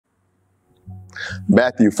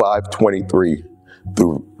Matthew 5:23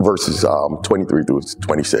 through verses 23 through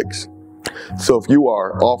 26. So if you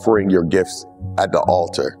are offering your gifts at the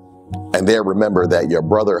altar and there remember that your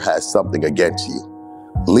brother has something against you,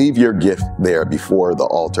 leave your gift there before the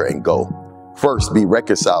altar and go. First, be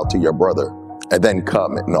reconciled to your brother and then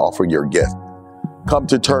come and offer your gift. Come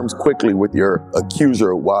to terms quickly with your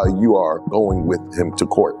accuser while you are going with him to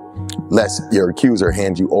court, lest your accuser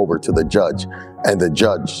hand you over to the judge and the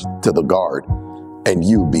judge to the guard, and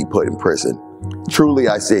you be put in prison. Truly,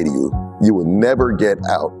 I say to you, you will never get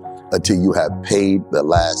out until you have paid the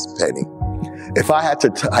last penny. If I had to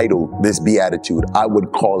title this beatitude, I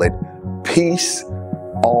would call it Peace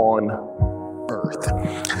on Earth.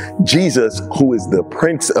 Jesus, who is the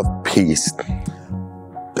Prince of Peace,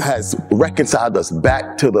 has reconciled us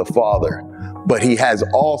back to the Father, but he has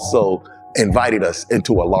also invited us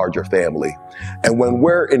into a larger family. And when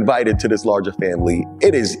we're invited to this larger family,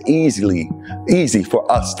 it is easy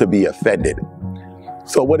for us to be offended.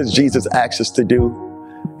 So what does Jesus ask us to do?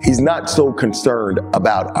 He's not so concerned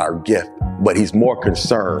about our gift, but he's more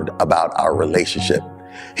concerned about our relationship.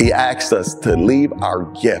 He asks us to leave our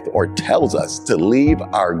gift, or tells us to leave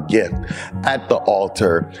our gift at the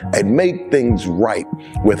altar and make things right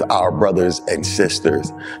with our brothers and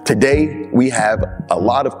sisters. Today, we have a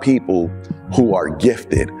lot of people who are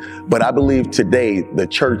gifted, but I believe today the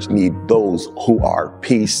church needs those who are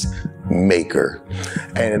peacemaker.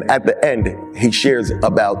 And at the end, he shares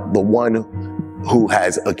about the one who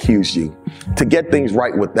has accused you, to get things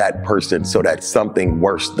right with that person so that something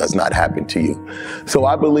worse does not happen to you. So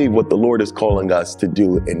I believe what the Lord is calling us to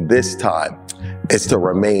do in this time is to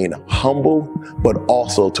remain humble, but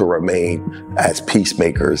also to remain as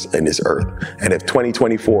peacemakers in this earth. And if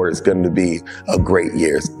 2024 is going to be a great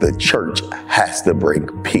year, the church has to bring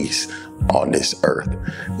peace on this earth.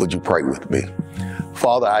 Would you pray with me?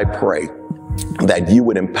 Father, I pray that you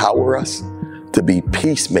would empower us to be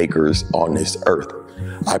peacemakers on this earth.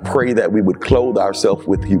 I pray that we would clothe ourselves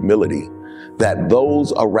with humility, that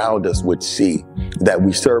those around us would see that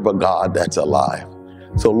we serve a God that's alive.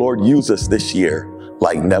 So Lord, use us this year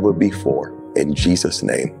like never before. In Jesus'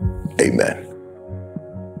 name, amen.